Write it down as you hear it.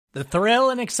The thrill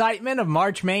and excitement of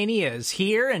March Mania is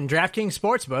here, and DraftKings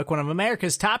Sportsbook, one of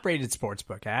America's top-rated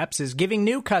sportsbook apps, is giving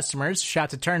new customers a shot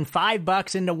to turn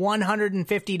 $5 into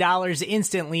 $150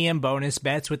 instantly in bonus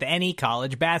bets with any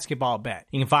college basketball bet.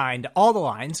 You can find all the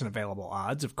lines and available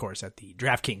odds, of course, at the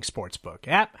DraftKings Sportsbook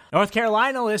app. North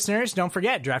Carolina listeners, don't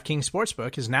forget, DraftKings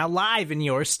Sportsbook is now live in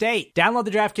your state. Download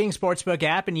the DraftKings Sportsbook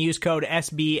app and use code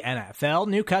SBNFL.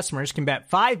 New customers can bet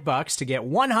 $5 to get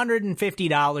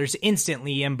 $150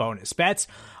 instantly in bonus bets,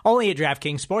 only at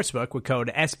DraftKings Sportsbook with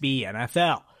code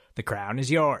SBNFL. The crown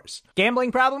is yours.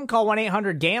 Gambling problem? Call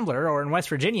 1-800-GAMBLER, or in West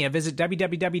Virginia, visit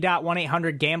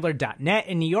www.1800gambler.net.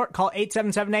 In New York, call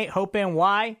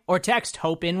 877-8-HOPE-NY or text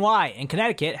HOPE-NY. In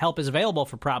Connecticut, help is available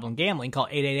for problem gambling. Call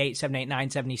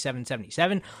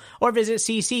 888-789-7777 or visit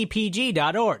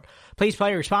ccpg.org. Please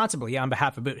play responsibly on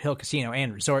behalf of Boot Hill Casino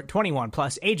and Resort. 21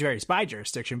 plus, age varies by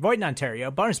jurisdiction. Void in Ontario.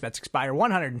 Bonus bets expire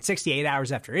 168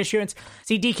 hours after issuance.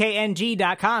 See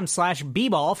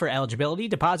dkng.com/bball for eligibility,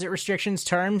 deposit restrictions,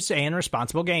 terms, and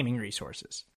responsible gaming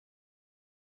resources.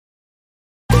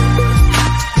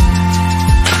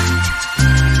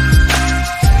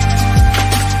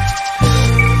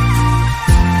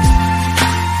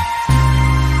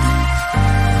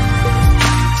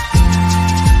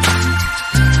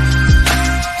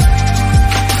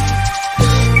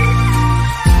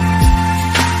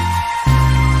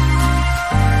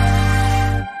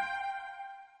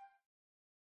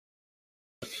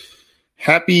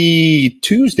 Happy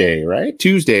Tuesday, right?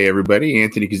 Tuesday, everybody.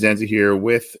 Anthony Cosenza here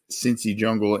with Cincy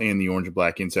Jungle and the Orange and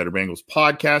Black Insider Bengals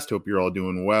podcast. Hope you're all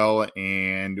doing well.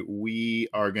 And we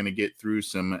are going to get through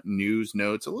some news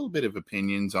notes, a little bit of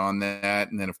opinions on that.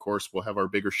 And then, of course, we'll have our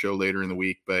bigger show later in the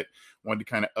week. But wanted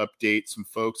to kind of update some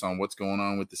folks on what's going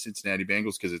on with the Cincinnati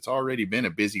Bengals because it's already been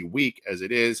a busy week as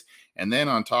it is. And then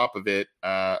on top of it,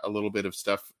 a little bit of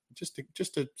stuff,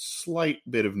 just a slight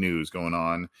bit of news going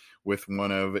on with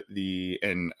one of the,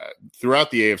 and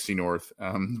throughout the AFC North,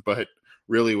 but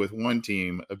really with one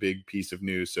team, a big piece of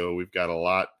news. So we've got a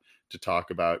lot to talk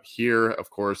about here.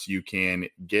 Of course, you can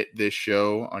get this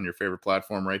show on your favorite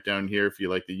platform right down here. If you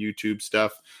like the YouTube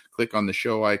stuff, click on the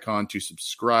show icon to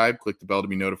subscribe. Click the bell to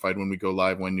be notified when we go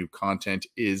live, when new content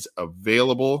is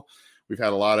available. We've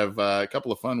had a lot of, a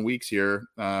couple of fun weeks here,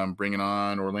 bringing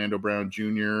on Orlando Brown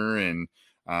Jr. and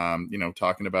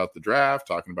talking about the draft,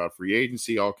 talking about free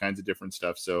agency, all kinds of different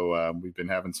stuff. So we've been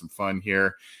having some fun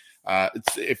here.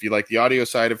 If you like the audio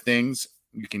side of things,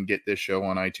 you can get this show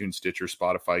on iTunes, Stitcher,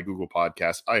 Spotify, Google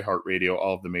Podcasts, iHeartRadio,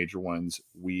 all of the major ones.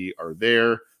 We are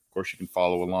there. Of course, you can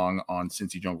follow along on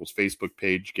Cincy Jungle's Facebook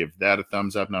page. Give that a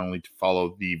thumbs up, not only to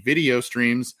follow the video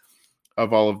streams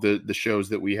of all of the shows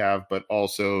that we have, but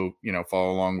also,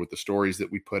 follow along with the stories that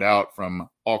we put out from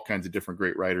all kinds of different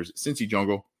great writers at Cincy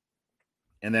Jungle.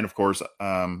 And then, of course,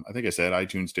 I think I said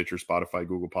iTunes, Stitcher, Spotify,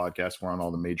 Google Podcasts. We're on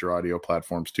all the major audio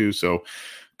platforms too. So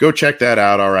go check that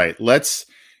out. All right, let's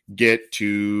get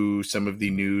to some of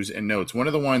the news and notes. One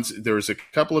of the ones, there was a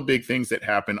couple of big things that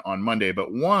happened on Monday,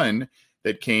 but one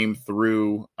that came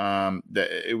through that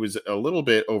it was a little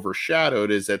bit overshadowed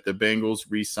is that the Bengals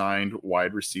re-signed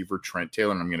wide receiver Trent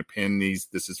Taylor. And I'm going to pin these.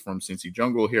 This is from Cincy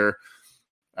Jungle here.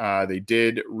 They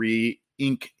did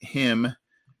re-ink him,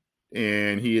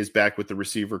 and he is back with the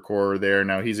receiver core there.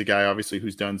 Now, he's a guy, obviously,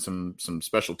 who's done some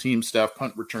special team stuff,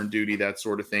 punt return duty, that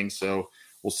sort of thing. So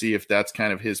we'll see if that's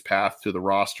kind of his path to the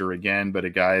roster again, but a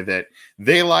guy that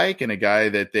they like and a guy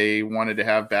that they wanted to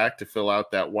have back to fill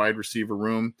out that wide receiver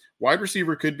room. Wide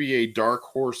receiver could be a dark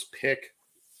horse pick.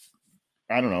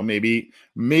 I don't know, maybe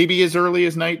as early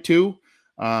as night 2.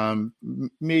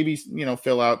 Maybe,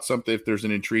 fill out something if there's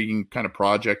an intriguing kind of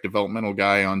project developmental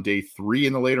guy on day 3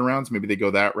 in the later rounds. Maybe they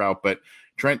go that route. But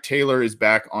Trent Taylor is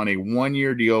back on a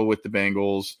 1-year deal with the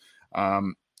Bengals.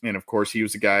 And of course, he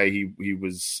was a guy, he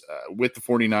was with the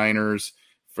 49ers,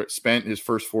 spent his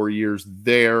first 4 years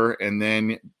there, and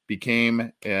then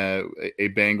became a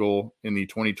Bengal in the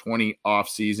 2020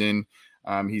 offseason.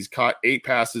 He's caught 8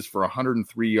 passes for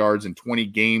 103 yards in 20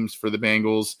 games for the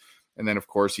Bengals. And then, of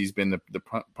course, he's been the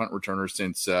punt returner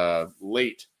since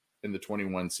late in the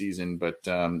 21 season. But,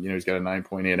 he's got a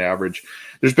 9.8 average.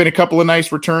 There's been a couple of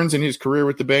nice returns in his career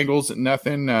with the Bengals.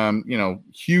 Nothing,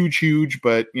 huge,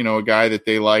 but, a guy that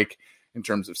they like in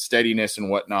terms of steadiness and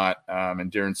whatnot.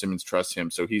 And Darren Simmons trusts him.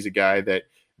 So he's a guy that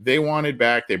they wanted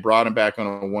back. They brought him back on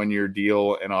a 1-year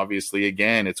deal. And obviously,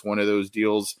 again, it's one of those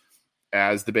deals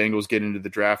as the Bengals get into the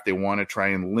draft, they want to try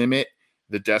and limit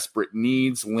the desperate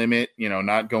needs,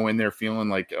 not go in there feeling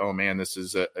like, oh man, this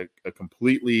is a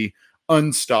completely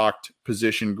unstocked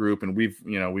position group, and we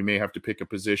may have to pick a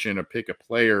position or pick a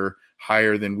player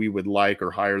higher than we would like or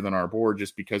higher than our board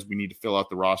just because we need to fill out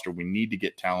the roster. We need to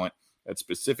get talent at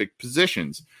specific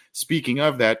positions. Speaking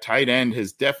of that, tight end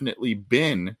has definitely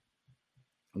been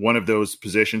one of those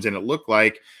positions, and it looked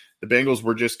like the Bengals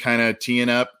were just kind of teeing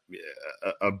up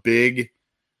a big,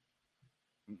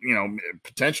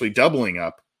 potentially doubling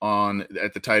up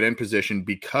at the tight end position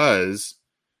because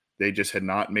they just had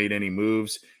not made any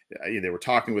moves. They were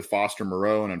talking with Foster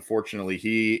Moreau, and unfortunately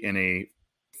he, in a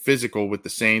physical with the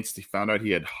Saints, he found out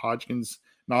he had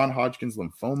non-Hodgkin's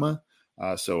lymphoma.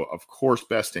 So of course,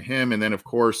 best to him. And then of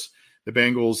course the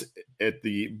Bengals at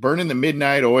the burning the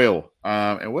midnight oil.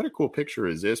 And what a cool picture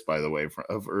is this, by the way,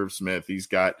 of Irv Smith. He's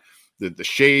got the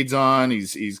shades on.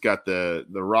 He's got the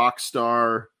rock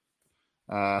star,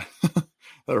 the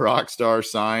rock star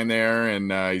sign there.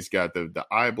 And he's got the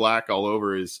eye black all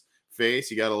over his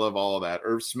face. You got to love all of that.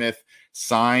 Irv Smith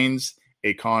signs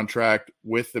a contract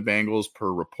with the Bengals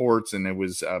per reports, and it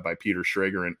was by Peter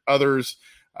Schrager and others.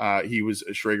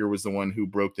 Schrager was the one who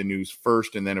broke the news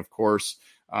first. And then of course,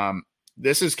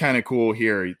 this is kind of cool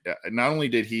here. Not only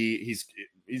did he's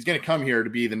going to come here to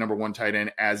be the number one tight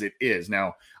end as it is.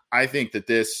 Now, I think that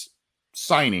this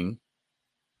signing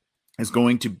is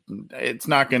it's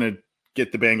not going to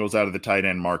get the Bengals out of the tight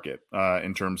end market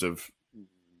in terms of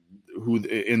who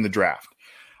in the draft.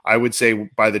 I would say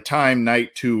by the time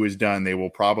night 2 is done, they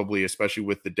will probably, especially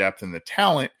with the depth and the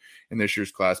talent in this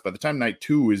year's class, by the time night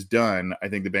 2 is done, I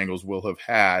think the Bengals will have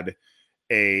had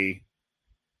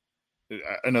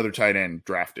another tight end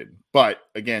drafted. But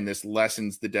again, this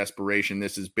lessens the desperation.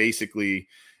 This is basically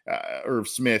Irv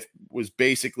Smith was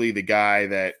basically the guy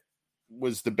that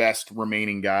was the best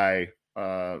remaining guy,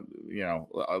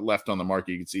 left on the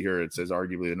market. You can see here, it says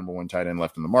arguably the number one tight end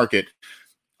left on the market.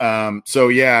 So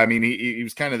yeah, I mean, he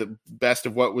was kind of the best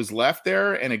of what was left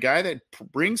there, and a guy that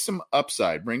brings some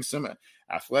upside, brings some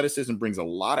athleticism, brings a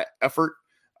lot of effort.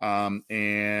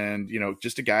 And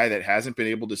just a guy that hasn't been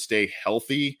able to stay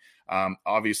healthy.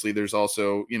 Obviously there's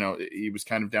also, he was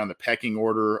kind of down the pecking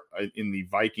order in the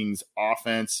Vikings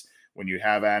offense. When you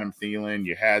have Adam Thielen,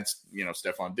 you had,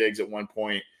 Stephon Diggs at one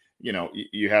point,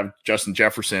 you have Justin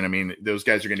Jefferson. I mean, those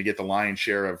guys are going to get the lion's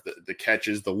share of the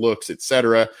catches, the looks,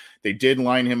 etc. They did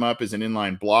line him up as an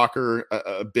inline blocker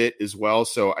a bit as well.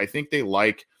 So I think they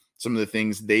like some of the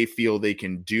things they feel they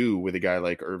can do with a guy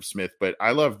like Irv Smith. But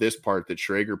I love this part that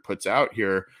Schrager puts out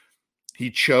here. He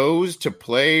chose to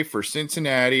play for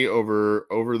Cincinnati over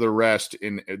the rest.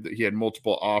 He had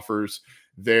multiple offers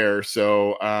there.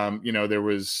 So, there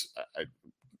was,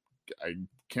 I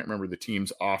can't remember the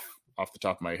teams off the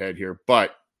top of my head here,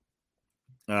 but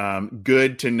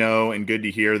good to know and good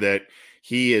to hear that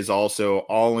he is also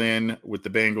all in with the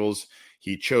Bengals.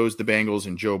 He chose the Bengals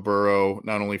and Joe Burrow,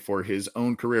 not only for his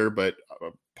own career, but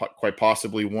quite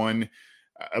possibly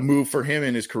a move for him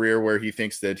in his career where he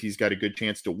thinks that he's got a good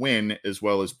chance to win as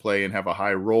well as play and have a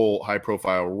high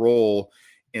profile role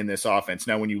in this offense.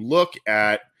 Now, when you look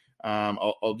at,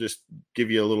 I'll just give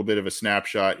you a little bit of a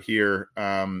snapshot here.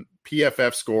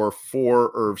 PFF score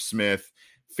for Irv Smith,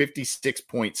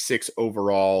 56.6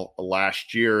 overall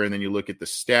last year. And then you look at the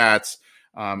stats,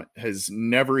 has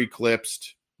never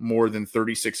eclipsed more than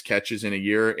 36 catches in a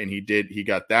year. And he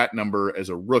got that number as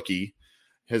a rookie.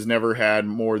 Has never had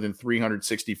more than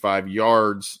 365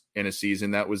 yards in a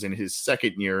season. That was in his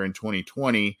second year in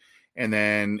 2020. And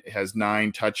then has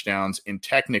 9 touchdowns in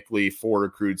technically 4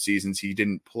 accrued seasons. He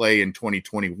didn't play in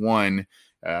 2021.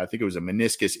 I think it was a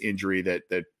meniscus injury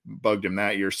that bugged him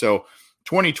that year. So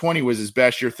 2020 was his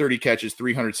best year, 30 catches,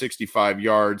 365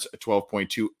 yards, a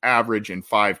 12.2 average, and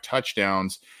 5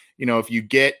 touchdowns. If you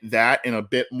get that and a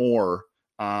bit more,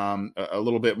 a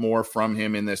little bit more from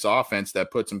him in this offense,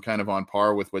 that puts him kind of on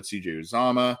par with what CJ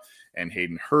Uzomah and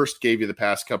Hayden Hurst gave you the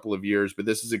past couple of years. But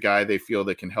this is a guy they feel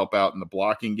that can help out in the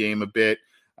blocking game a bit.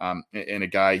 And a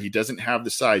guy, he doesn't have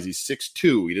the size. He's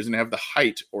 6'2". He doesn't have the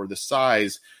height or the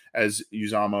size as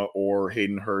Uzomah or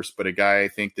Hayden Hurst, but a guy I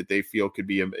think that they feel could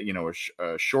be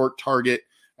a short target,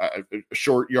 a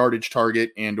short yardage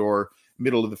target, and or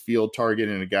middle of the field target,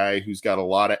 and a guy who's got a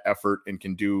lot of effort and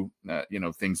can do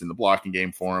things in the blocking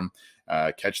game for him,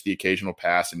 catch the occasional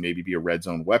pass, and maybe be a red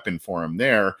zone weapon for him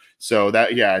there. So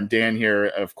that, yeah. And Dan here,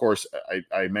 of course,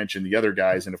 I mentioned the other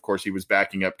guys, and of course he was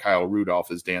backing up Kyle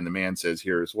Rudolph, as Dan the Man says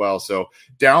here as well. So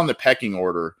down the pecking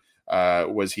order,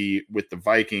 was he with the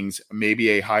Vikings? Maybe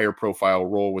a higher profile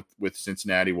role with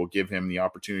Cincinnati will give him the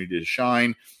opportunity to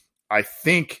shine. I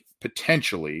think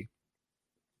potentially,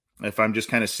 if I'm just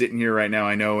kind of sitting here right now,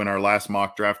 I know in our last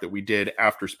mock draft that we did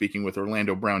after speaking with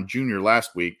Orlando Brown Jr.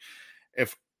 last week,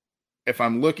 if if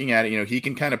I'm looking at it, he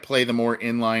can kind of play the more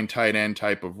inline tight end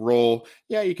type of role.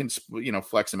 Yeah, you can,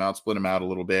 flex him out, split him out a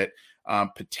little bit.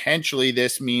 Potentially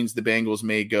this means the Bengals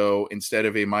may go instead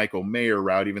of a Michael Mayer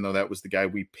route, even though that was the guy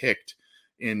we picked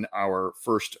in our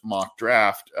first mock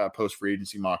draft, post free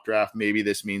agency mock draft. Maybe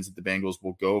this means that the Bengals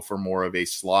will go for more of a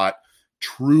slot,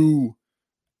 true,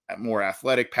 more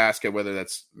athletic pass catcher, whether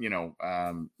that's,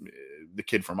 the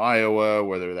kid from Iowa,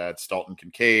 whether that's Dalton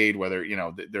Kincaid, whether,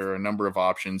 there are a number of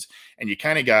options, and you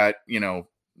kind of got,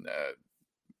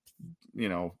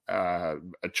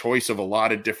 a choice of a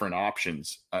lot of different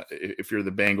options. If you're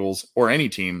the Bengals or any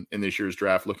team in this year's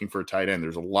draft looking for a tight end,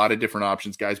 there's a lot of different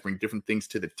options. Guys bring different things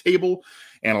to the table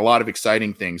and a lot of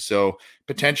exciting things. So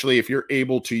potentially if you're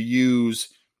able to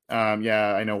use,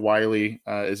 I know Wiley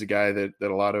is a guy that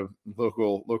a lot of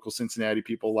local Cincinnati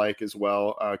people like as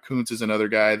well. Kuntz is another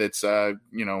guy that's,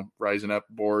 rising up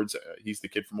boards. He's the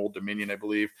kid from Old Dominion, I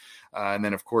believe. And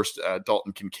then of course,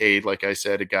 Dalton Kincaid, like I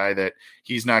said, a guy that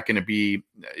he's not going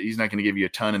to give you a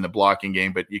ton in the blocking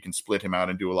game, but you can split him out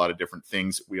and do a lot of different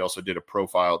things. We also did a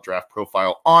draft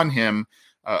profile on him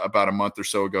about a month or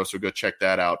so ago. So go check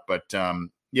that out. But,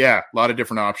 yeah, a lot of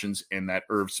different options, and that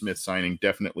Irv Smith signing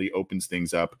definitely opens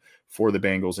things up for the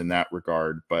Bengals in that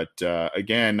regard. But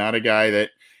again, not a guy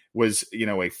that was,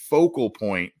 a focal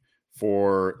point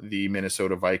for the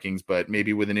Minnesota Vikings, but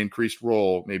maybe with an increased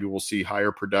role, maybe we'll see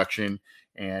higher production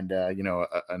and,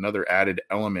 another added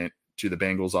element to the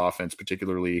Bengals offense,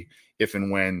 particularly if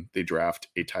and when they draft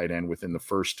a tight end within the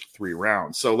first 3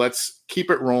 rounds. So let's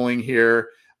keep it rolling here.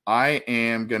 I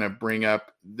am going to bring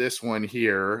up this one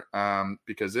here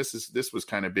because this was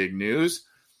kind of big news.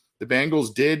 The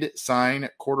Bengals did sign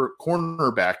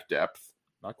cornerback depth.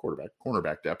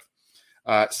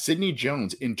 Sidney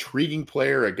Jones, intriguing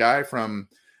player, a guy from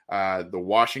the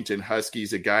Washington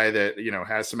Huskies, a guy that,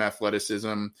 has some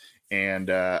athleticism and,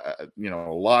 a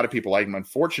lot of people like him.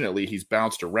 Unfortunately, he's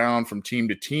bounced around from team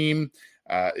to team.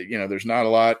 There's not a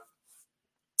lot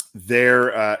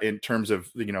there in terms of,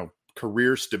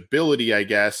 career stability, I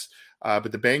guess.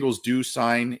 But the Bengals do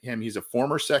sign him. He's a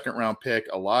former second-round pick.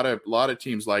 A lot of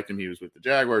teams liked him. He was with the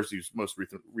Jaguars. He was most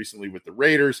recently with the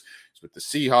Raiders. He's with the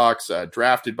Seahawks,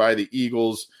 drafted by the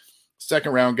Eagles.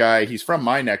 Second-round guy. He's from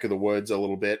my neck of the woods a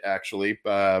little bit, actually.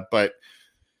 But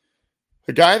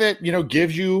a guy that,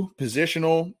 gives you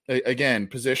positional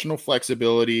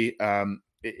flexibility.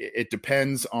 It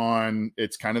depends on,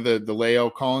 it's kind of the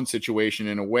La'el Collins situation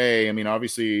in a way. I mean,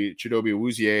 obviously Chidobe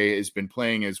Awuzie has been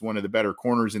playing as one of the better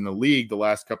corners in the league the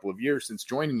last couple of years since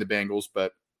joining the Bengals,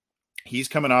 but he's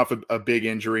coming off a big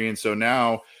injury. And so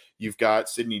now you've got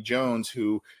Sidney Jones,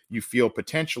 who you feel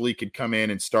potentially could come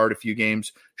in and start a few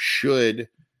games should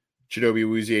Chidobe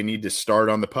Awuzie need to start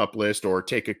on the PUP list or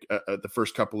take the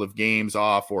first couple of games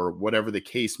off or whatever the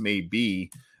case may be.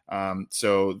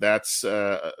 So that's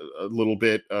a little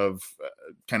bit of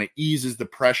kind of eases the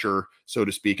pressure, so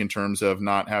to speak, in terms of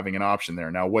not having an option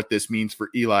there. Now, what this means for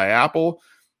Eli Apple,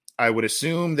 I would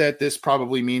assume that this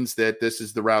probably means that this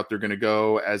is the route they're going to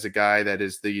go as a guy that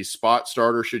is the spot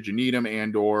starter should you need him,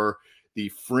 and or the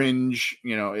fringe,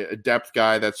 a depth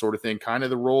guy, that sort of thing, kind of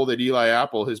the role that Eli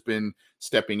Apple has been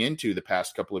stepping into the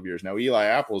past couple of years. Now, Eli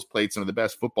Apple has played some of the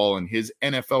best football in his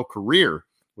NFL career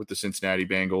with the Cincinnati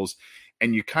Bengals.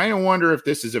 And you kind of wonder if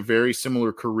this is a very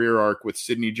similar career arc with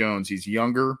Sidney Jones. He's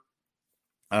younger.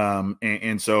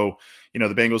 And so, the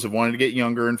Bengals have wanted to get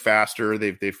younger and faster.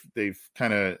 They've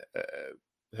kind of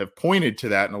have pointed to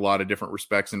that in a lot of different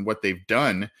respects and what they've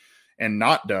done and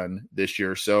not done this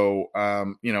year. So,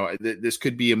 this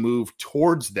could be a move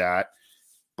towards that.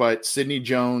 But Sidney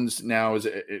Jones now is,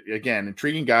 again,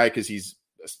 intriguing guy because he's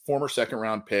a former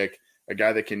second-round pick, a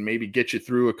guy that can maybe get you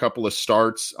through a couple of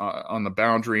starts on the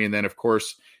boundary. And then, of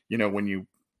course, when you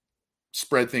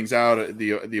spread things out,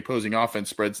 the opposing offense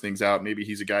spreads things out. Maybe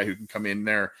he's a guy who can come in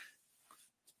there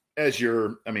as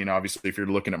obviously, if you're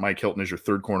looking at Mike Hilton as your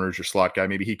third corner, as your slot guy,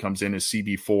 maybe he comes in as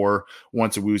CB4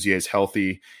 once Awuzie is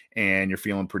healthy and you're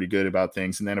feeling pretty good about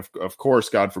things. And then, of course,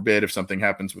 God forbid, if something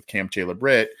happens with Cam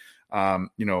Taylor-Britt,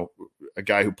 a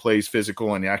guy who plays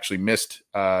physical and actually missed,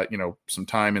 some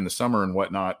time in the summer and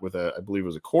whatnot with I believe it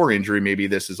was a core injury. Maybe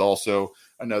this is also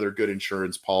another good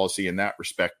insurance policy in that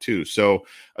respect too. So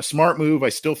a smart move. I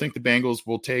still think the Bengals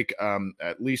will take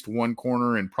at least one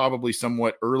corner and probably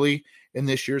somewhat early in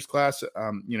this year's class.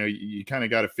 You kind of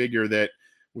got to figure that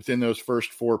within those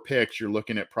first 4 picks, you're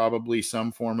looking at probably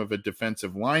some form of a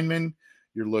defensive lineman.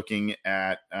 You're looking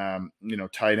at,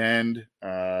 tight end,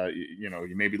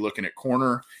 you may be looking at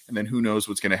corner, and then who knows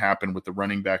what's going to happen with the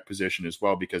running back position as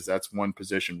well, because that's one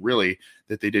position really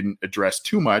that they didn't address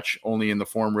too much, only in the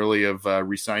form really of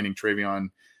re-signing Travion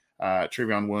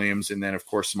Trevion Williams, and then of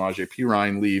course Samaje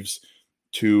Perine leaves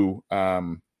to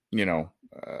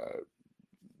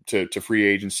to free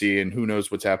agency, and who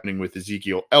knows what's happening with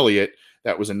Ezekiel Elliott.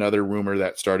 That was another rumor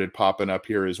that started popping up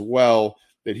here as well,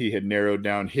 that he had narrowed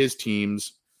down his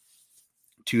teams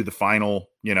to the final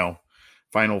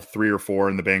 3 or 4,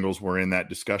 and the Bengals were in that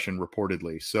discussion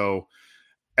reportedly. So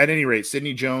at any rate,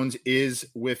 Sidney Jones is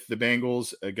with the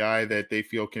Bengals, a guy that they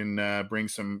feel can bring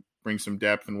some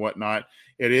depth and whatnot.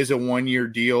 It is a 1-year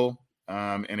deal.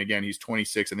 And again, he's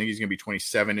 26. I think he's going to be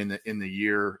 27 in the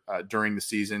year during the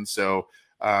season. So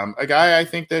a guy I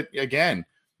think that, again,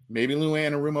 maybe Lou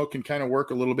Anarumo can kind of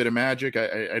work a little bit of magic.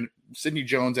 Sidney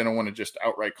Jones, I don't want to just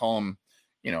outright call him,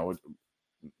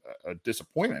 a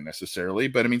disappointment necessarily,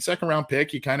 but I mean, second round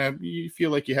pick, you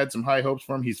feel like you had some high hopes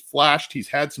for him. He's flashed, he's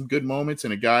had some good moments,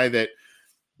 and a guy that,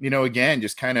 again,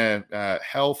 just kind of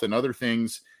health and other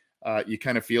things. You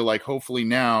kind of feel like hopefully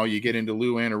now you get into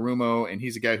Lou Anarumo, and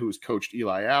he's a guy who's coached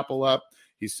Eli Apple up.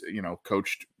 He's,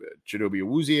 coached Chidobe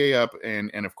Awuzie up.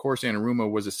 And of course, Anarumo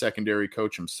was a secondary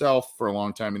coach himself for a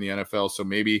long time in the NFL. So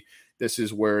maybe this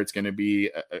is where it's going to be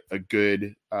a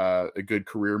good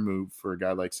career move for a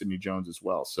guy like Sidney Jones as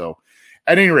well. So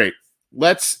at any rate,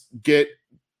 let's get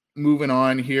moving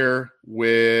on here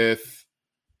with,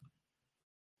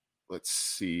 let's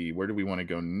see, where do we want to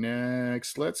go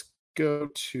next? Let's go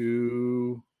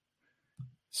to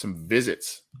some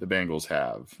visits the Bengals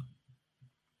have.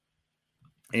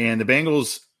 And the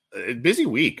Bengals, busy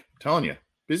week, I'm telling you,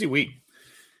 busy week.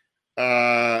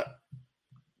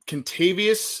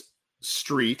 Contavious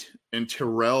Street and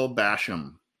Terrell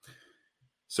Basham.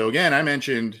 So again, I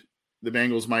mentioned the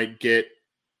Bengals might get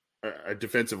a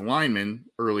defensive lineman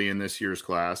early in this year's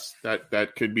class.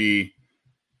 That could be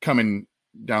coming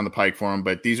down the pike for them.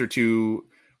 But these are two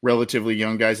relatively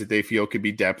young guys that they feel could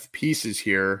be depth pieces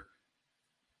here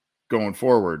going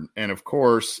forward. And of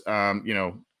course,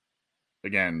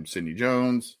 again, Sidney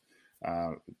Jones,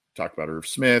 talked about Irv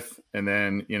Smith, and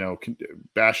then,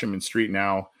 Basham and Street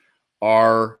now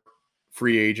are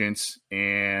free agents.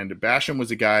 And Basham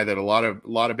was a guy that a lot of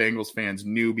Bengals fans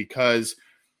knew, because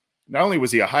not only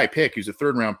was he a high pick, he was a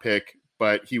 3rd round pick,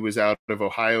 but he was out of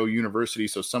Ohio University,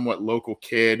 so somewhat local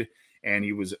kid, and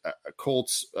he was a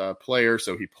Colts player.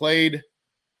 So he played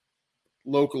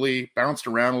locally, bounced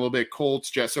around a little bit, Colts,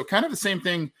 Jets. So kind of the same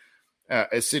thing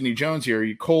as Sidney Jones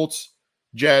here. Colts,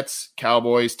 Jets,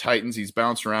 Cowboys, Titans. He's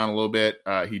bounced around a little bit.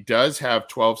 He does have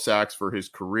 12 sacks for his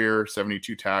career,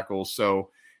 72 tackles. So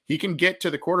he can get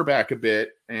to the quarterback a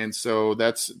bit. And so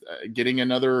that's getting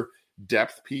another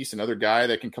depth piece, another guy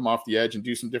that can come off the edge and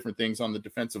do some different things on the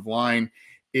defensive line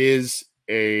is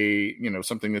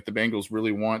something that the Bengals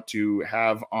really want to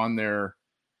have on their,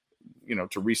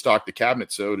 to restock the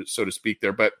cabinet, so to speak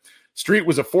there. But Street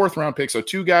was a 4th round pick. So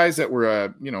 2 guys that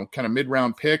were, kind of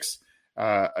mid-round picks.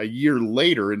 A year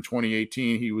later in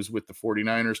 2018, he was with the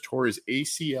 49ers, tore his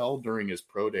ACL during his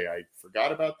pro day. I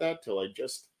forgot about that till I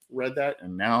just read that,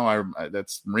 and now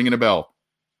that's ringing a bell.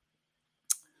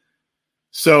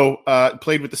 So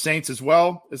played with the Saints as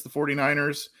well as the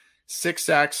 49ers, 6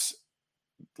 sacks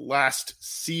last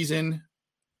season,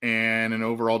 and an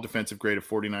overall defensive grade of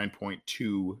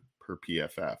 49.2 per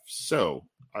PFF. So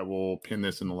I will pin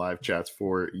this in the live chats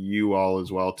for you all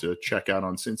as well to check out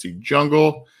on Cincy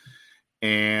Jungle.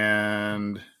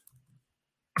 And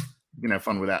you can have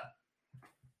fun with that.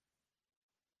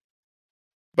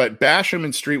 But Basham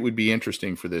and Street would be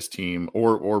interesting for this team,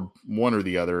 or one or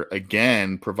the other.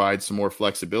 Again, provide some more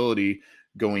flexibility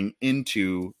going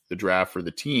into the draft for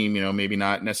the team. Maybe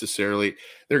not necessarily.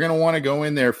 They're going to want to go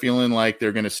in there feeling like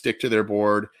they're going to stick to their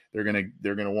board. They're going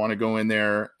to want to go in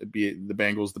there, be the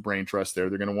Bengals, the brain trust there.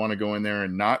 They're going to want to go in there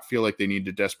and not feel like they need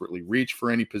to desperately reach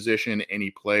for any position, any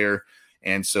player.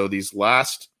 And so these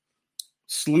last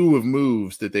slew of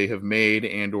moves that they have made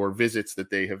and or visits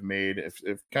that they have made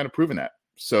have kind of proven that.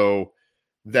 So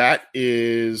that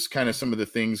is kind of some of the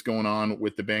things going on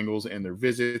with the Bengals and their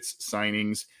visits,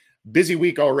 signings. Busy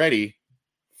week already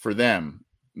for them.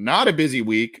 Not a busy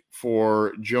week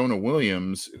for Jonah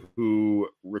Williams, who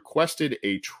requested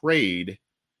a trade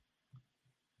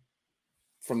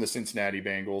from the Cincinnati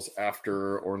Bengals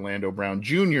after Orlando Brown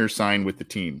Jr. signed with the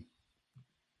team.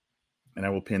 And I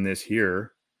will pin this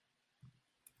here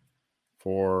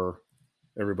for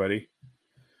everybody.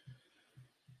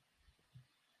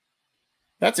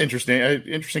 That's interesting.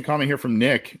 Interesting comment here from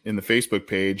Nick in the Facebook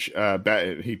page.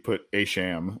 He put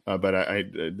Asham, but I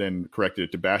then corrected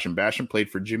it to Basham. Basham played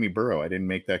for Jimmy Burrow. I didn't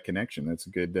make that connection. That's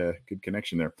a good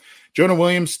connection there. Jonah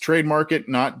Williams, trade market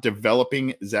not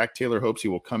developing. Zach Taylor hopes he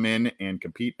will come in and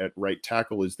compete at right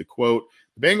tackle is the quote.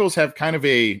 The Bengals have kind of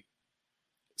a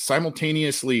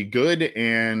simultaneously good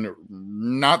and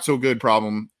not so good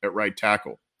problem at right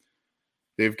tackle.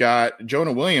 They've got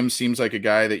Jonah Williams, seems like a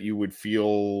guy that you would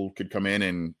feel could come in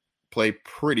and play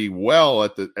pretty well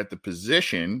at the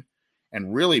position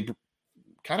and really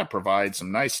kind of provide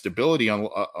some nice stability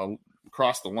on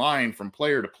across the line from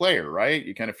player to player, right?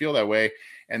 You kind of feel that way.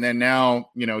 And then now,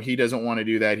 he doesn't want to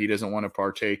do that. He doesn't want to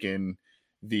partake in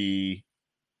the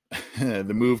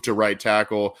the move to right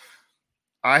tackle.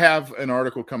 I have an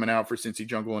article coming out for Cincy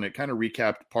Jungle, and it kind of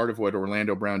recapped part of what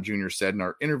Orlando Brown Jr. said in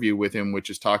our interview with him,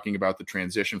 which is talking about the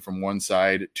transition from one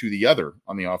side to the other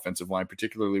on the offensive line,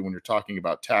 particularly when you're talking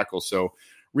about tackle. So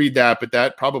read that, but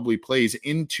that probably plays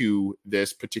into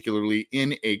this, particularly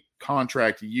in a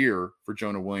contract year for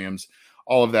Jonah Williams.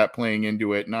 All of that playing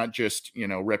into it, not just,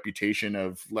 reputation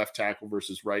of left tackle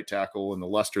versus right tackle and the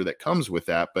luster that comes with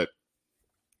that, but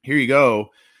here you go.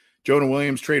 Jonah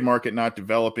Williams, trade market not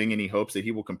developing, and he hopes that he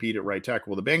will compete at right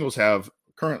tackle. Well, the Bengals have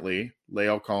currently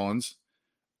Lael Collins.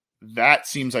 That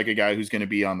seems like a guy who's going to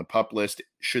be on the PUP list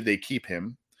should they keep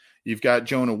him. You've got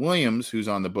Jonah Williams, who's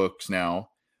on the books now.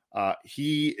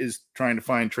 He is trying to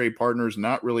find trade partners,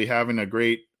 not really having a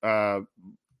great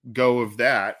go of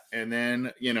that. And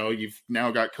then, you've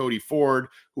now got Cody Ford,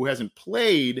 who hasn't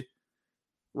played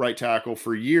right tackle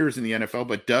for years in the NFL,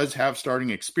 but does have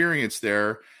starting experience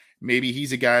there. Maybe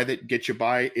he's a guy that gets you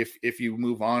by if you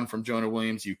move on from Jonah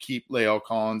Williams, you keep Lael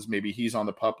Collins. Maybe he's on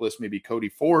the PUP list. Maybe Cody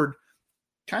Ford,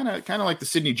 kind of like the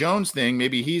Sidney Jones thing.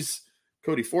 Maybe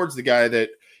Cody Ford's the guy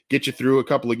that gets you through a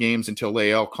couple of games until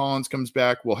Lael Collins comes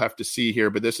back. We'll have to see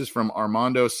here. But this is from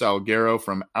Armando Salguero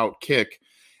from Outkick.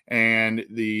 And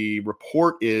the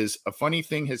report is a funny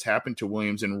thing has happened to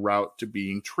Williams en route to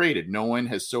being traded. No one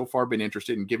has so far been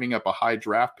interested in giving up a high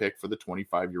draft pick for the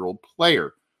 25-year-old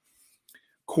player.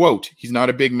 Quote, he's not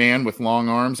a big man with long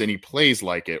arms, and he plays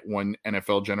like it, one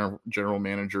NFL general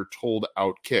manager told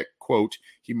Outkick. Quote,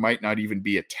 he might not even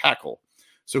be a tackle.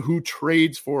 So who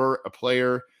trades for a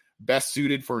player best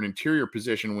suited for an interior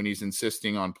position when he's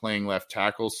insisting on playing left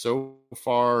tackle? So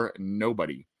far,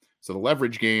 nobody. So the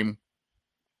leverage game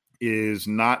is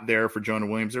not there for Jonah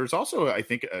Williams. There's also, I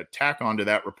think, a tack onto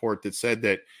that report that said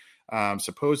that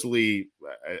supposedly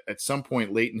at some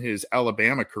point late in his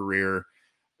Alabama career,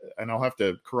 and I'll have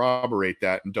to corroborate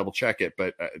that and double check it,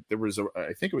 but there was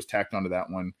I think it was tacked onto that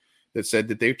one that said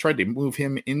that they tried to move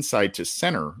him inside to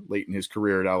center late in his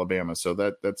career at Alabama. So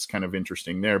that's kind of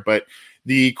interesting there. But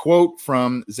the quote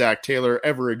from Zach Taylor,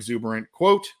 ever exuberant,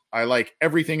 quote, I like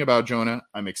everything about Jonah.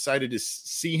 I'm excited to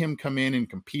see him come in and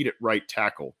compete at right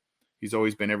tackle. He's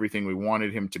always been everything we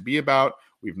wanted him to be about.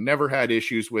 We've never had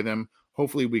issues with him.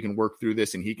 Hopefully we can work through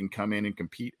this and he can come in and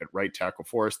compete at right tackle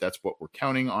for us. That's what we're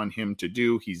counting on him to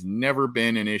do. He's never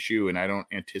been an issue, and I don't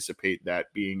anticipate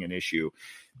that being an issue.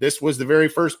 This was the very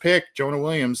first pick, Jonah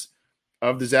Williams,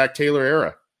 of the Zach Taylor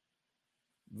era.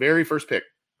 Very first pick.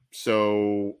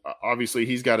 So obviously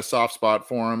he's got a soft spot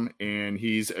for him, and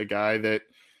he's a guy that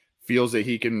feels that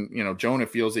he can, Jonah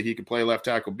feels that he can play left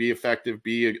tackle, be effective,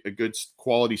 be a good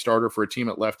quality starter for a team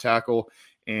at left tackle.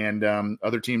 And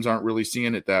other teams aren't really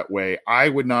seeing it that way. I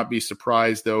would not be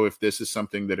surprised, though, if this is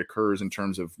something that occurs in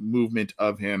terms of movement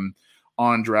of him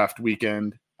on draft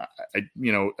weekend.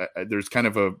 There's kind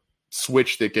of a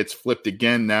switch that gets flipped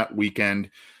again that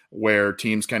weekend where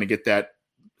teams kind of get that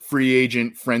free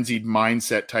agent frenzied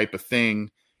mindset type of thing.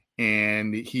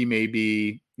 And he may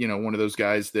be, one of those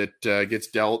guys that gets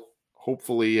dealt,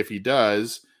 hopefully, if he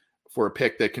does, for a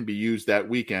pick that can be used that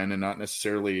weekend and not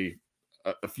necessarily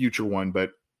a future one.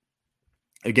 But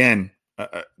again,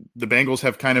 the Bengals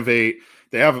have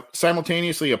they have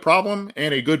simultaneously a problem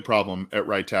and a good problem at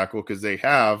right tackle, because they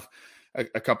have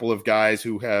a couple of guys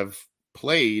who have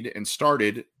played and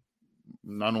started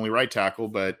not only right tackle,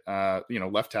 but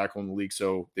left tackle in the league.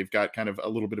 So they've got kind of a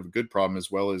little bit of a good problem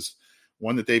as well as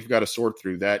one that they've got to sort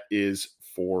through. That is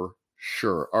for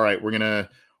sure. All right, we're going to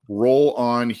roll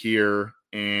on here.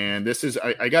 And this is,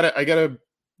 I gotta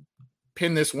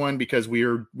pin this one because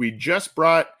we just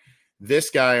brought this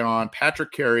guy on,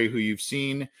 Patrick Carey, who you've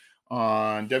seen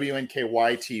on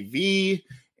WNKY TV,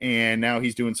 and now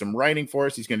he's doing some writing for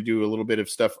us. He's going to do a little bit of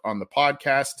stuff on the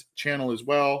podcast channel as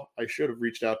well. I should have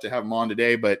reached out to have him on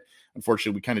today, but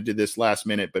unfortunately we kind of did this last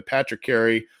minute. But Patrick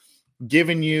Carey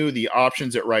giving you the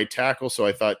options at right tackle. So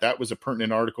I thought that was a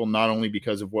pertinent article, not only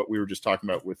because of what we were just talking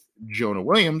about with Jonah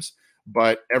Williams,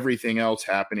 but everything else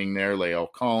happening there, Lael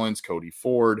Collins, Cody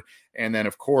Ford, and then,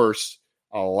 of course,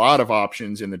 a lot of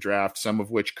options in the draft, some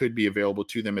of which could be available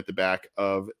to them at the back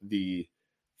of the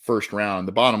first round.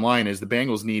 The bottom line is the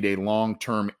Bengals need a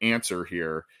long-term answer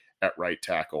here at right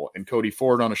tackle. And Cody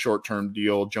Ford on a short-term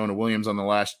deal, Jonah Williams on the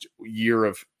last year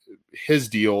of his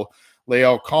deal.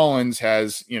 Lael Collins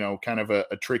has, kind of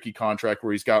a tricky contract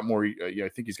where he's got more. I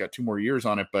think he's got 2 more years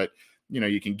on it, but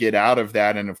you can get out of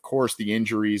that. And of course, the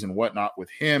injuries and whatnot with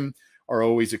him are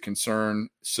always a concern.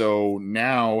 So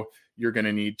now you're going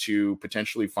to need to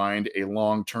potentially find a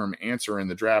long-term answer in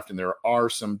the draft. And there are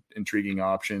some intriguing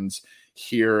options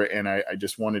here. And I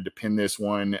just wanted to pin this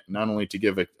one, not only to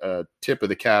give a tip of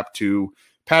the cap to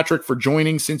Patrick for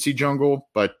joining Cincy Jungle,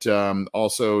 but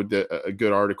also a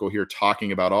good article here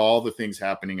talking about all the things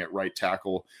happening at right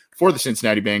tackle for the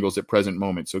Cincinnati Bengals at present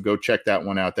moment. So go check that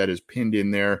one out. That is pinned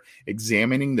in there,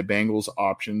 examining the Bengals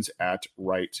options at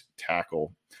right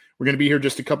tackle. We're going to be here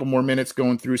just a couple more minutes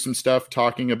going through some stuff,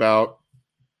 talking about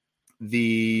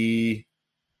we're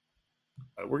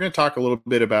going to talk a little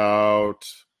bit about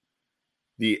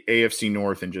the AFC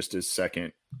North in just a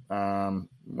second.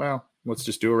 Well, let's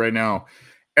just do it right now.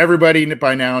 Everybody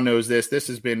by now knows this. This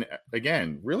has been,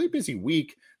 again, really busy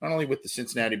week, not only with the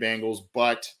Cincinnati Bengals,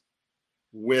 but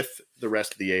with the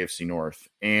rest of the AFC North.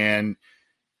 And,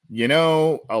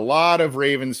 a lot of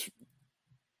Ravens,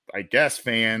 I guess,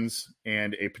 fans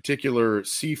and a particular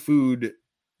seafood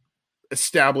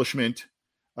establishment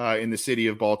in the city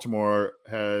of Baltimore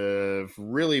have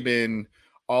really been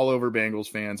all over Bengals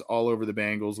fans, all over the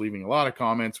Bengals, leaving a lot of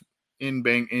comments in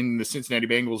the Cincinnati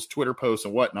Bengals Twitter posts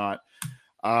and whatnot.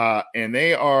 And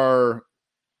they are,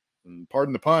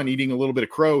 pardon the pun, eating a little bit of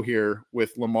crow here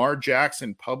with Lamar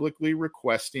Jackson publicly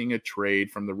requesting a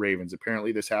trade from the Ravens.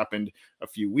 Apparently this happened a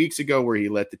few weeks ago where he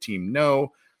let the team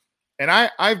know. And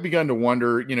I've begun to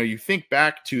wonder, you think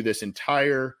back to this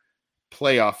entire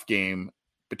playoff game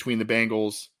between the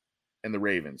Bengals and the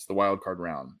Ravens, the wild card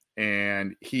round.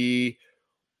 And he,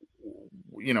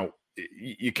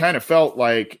 you kind of felt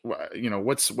like,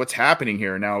 what's happening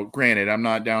here. Now, granted, I'm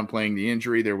not downplaying the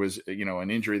injury. There was,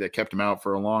 an injury that kept him out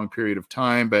for a long period of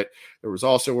time, but there was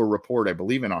also a report, I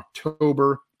believe in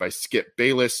October, by Skip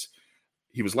Bayless.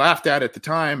 He was laughed at the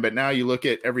time, but now you look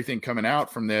at everything coming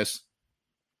out from this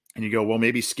and you go, well,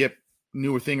 maybe Skip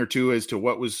knew a thing or two as to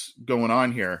what was going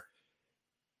on here.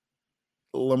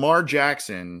 Lamar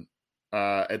Jackson,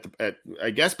 I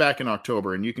guess back in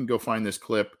October, and you can go find this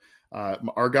clip.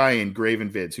 Our guy in Graven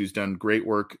Vids, who's done great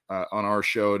work on our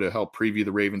show to help preview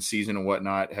the Ravens season and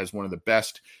whatnot, has one of the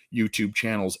best YouTube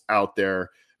channels out there,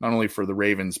 not only for the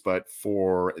Ravens, but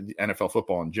for the NFL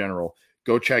football in general.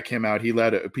 Go check him out. He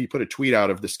put a tweet out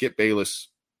of the Skip Bayless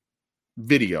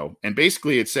video. And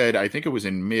basically it said, I think it was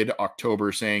in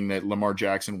mid-October, saying that Lamar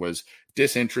Jackson was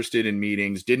disinterested in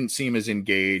meetings, didn't seem as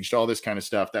engaged, all this kind of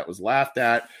stuff that was laughed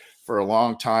at for a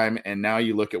long time. And now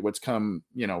you look at what's come,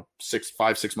 6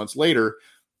 months later,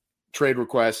 trade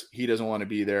request, he doesn't want to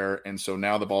be there. And so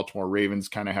now the Baltimore Ravens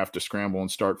kind of have to scramble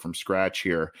and start from scratch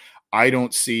here. I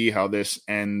don't see how this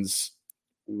ends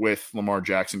with Lamar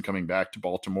Jackson coming back to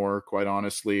Baltimore. Quite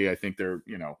honestly, I think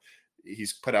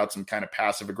he's put out some kind of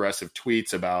passive aggressive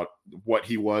tweets about what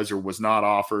he was or was not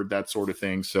offered, that sort of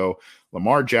thing. So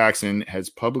Lamar Jackson has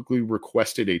publicly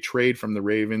requested a trade from the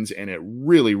Ravens, and it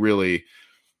really, really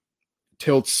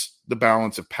tilts the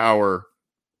balance of power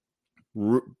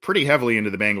pretty heavily into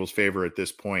the Bengals' favor at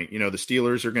this point. The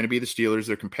Steelers are going to be the Steelers.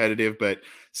 They're competitive, but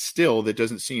still they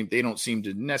don't seem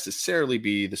to necessarily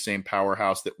be the same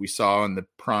powerhouse that we saw in the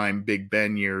prime Big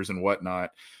Ben years and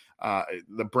whatnot.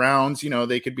 The Browns,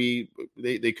 they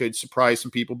could surprise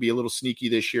some people, be a little sneaky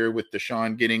this year with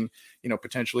Deshaun getting,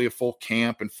 potentially a full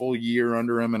camp and full year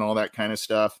under him and all that kind of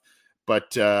stuff.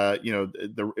 But,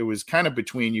 it was kind of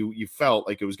between you felt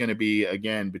like it was going to be,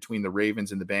 again, between the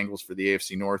Ravens and the Bengals for the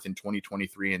AFC North in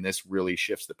 2023. And this really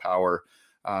shifts the power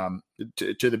to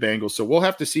the Bengals. So we'll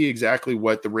have to see exactly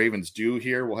what the Ravens do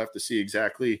here. We'll have to see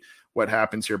exactly what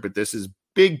happens here. But this is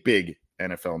big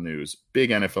NFL news,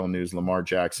 big NFL news. Lamar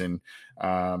Jackson.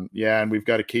 And we've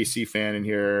got a KC fan in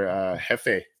here,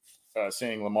 Hefe,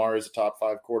 saying Lamar is a top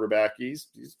 5 quarterback. He's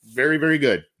very, very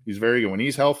good. He's very good. When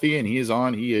he's healthy and he is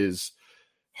on, he is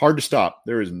hard to stop.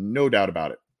 There is no doubt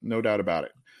about it. No doubt about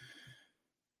it.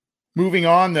 Moving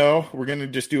on, though, we're going to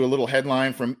just do a little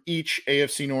headline from each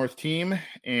AFC North team.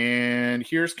 And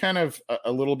here's kind of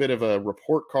a little bit of a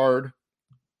report card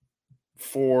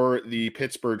for the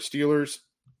Pittsburgh Steelers,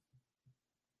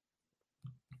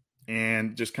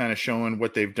 and just kind of showing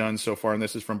what they've done so far. And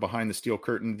this is from Behind the Steel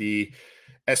Curtain, the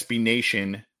SB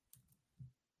Nation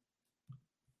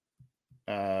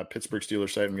Pittsburgh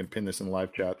Steelers site. I'm going to pin this in the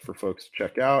live chat for folks to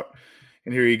check out.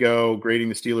 And here you go, grading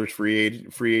the Steelers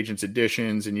free agents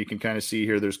additions. And you can kind of see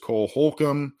here, there's Cole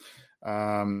Holcomb.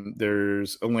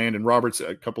 There's Landon Roberts,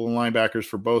 a couple of linebackers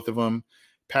for both of them.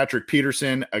 Patrick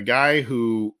Peterson, a guy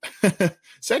who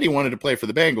said he wanted to play for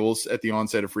the Bengals at the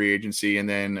onset of free agency and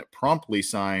then promptly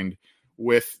signed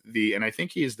with and I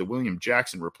think he is the William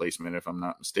Jackson replacement, if I'm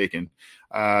not mistaken.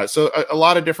 So a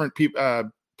lot of different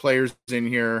players in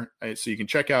here. So you can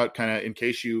check out kind of in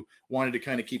case you wanted to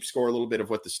kind of keep score a little bit of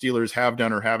what the Steelers have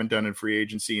done or haven't done in free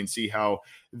agency and see how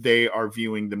they are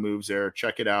viewing the moves there.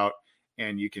 Check it out.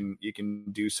 And you can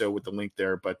do so with the link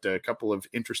there. But a couple of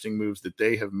interesting moves that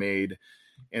they have made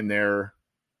in their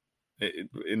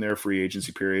free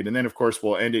agency period. And then, of course,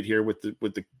 we'll end it here with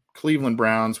the Cleveland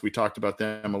Browns. We talked about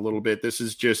them a little bit. This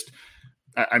is just,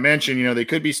 I mentioned, they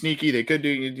could be sneaky. They could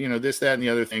do, this, that, and the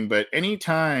other thing. But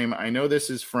anytime, I know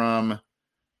this is from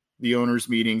the owners'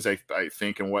 meetings, I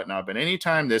think, and whatnot. But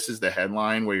anytime this is the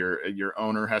headline where your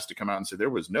owner has to come out and say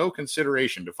there was no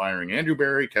consideration to firing Andrew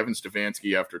Berry, Kevin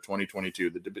Stefanski after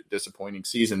 2022, the disappointing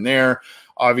season there.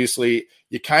 Obviously,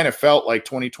 you kind of felt like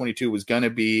 2022 was going to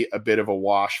be a bit of a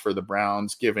wash for the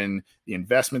Browns, given the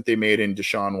investment they made in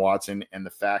Deshaun Watson and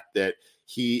the fact that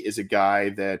he is a guy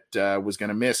that was going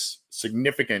to miss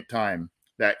significant time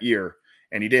that year,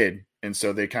 and he did. And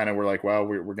so they kind of were like, well,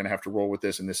 we're going to have to roll with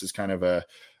this, and this is kind of a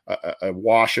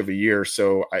wash of a year.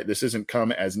 So this isn't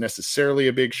come as necessarily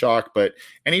a big shock, but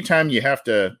anytime you have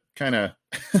to kind of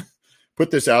put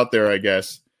this out there, I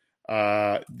guess,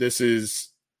 this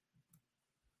is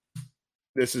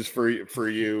for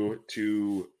you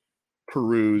to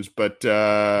peruse. But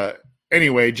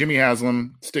anyway, Jimmy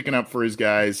Haslam sticking up for his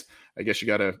guys. I guess you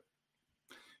got to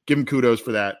give him kudos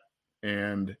for that.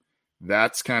 And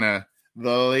that's kind of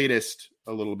the latest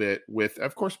a little bit with,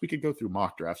 of course, we could go through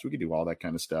mock drafts. We could do all that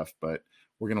kind of stuff, but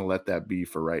we're going to let that be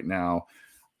for right now.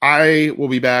 I will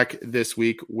be back this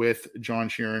week with John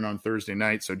Sheeran on Thursday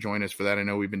night. So join us for that. I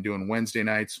know we've been doing Wednesday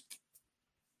nights.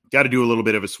 Got to do a little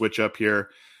bit of a switch up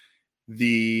here.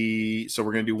 So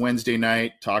we're going to do Wednesday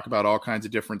night, talk about all kinds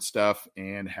of different stuff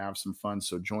and have some fun.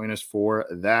 So join us for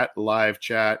that live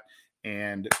chat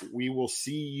and we will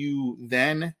see you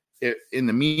then. In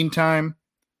the meantime,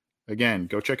 again,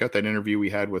 go check out that interview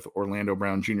we had with Orlando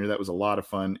Brown Jr. That was a lot of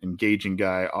fun, engaging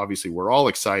guy. Obviously, we're all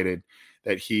excited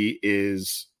that he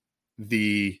is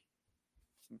the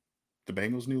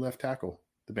Bengals' new left tackle.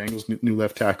 The Bengals' new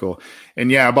left tackle.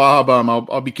 And yeah, Baha Bum,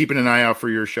 I'll be keeping an eye out for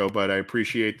your show, but I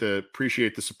appreciate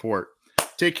the support.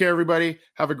 Take care, everybody.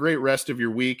 Have a great rest of your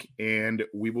week, and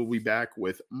we will be back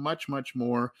with much, much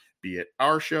more, be it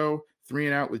our show, 3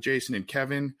 and Out with Jason and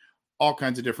Kevin, all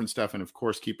kinds of different stuff. And of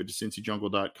course, keep it to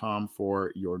cincyjungle.com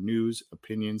for your news,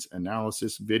 opinions,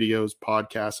 analysis, videos,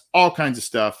 podcasts, all kinds of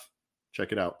stuff.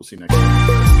 Check it out. We'll see you next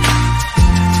time.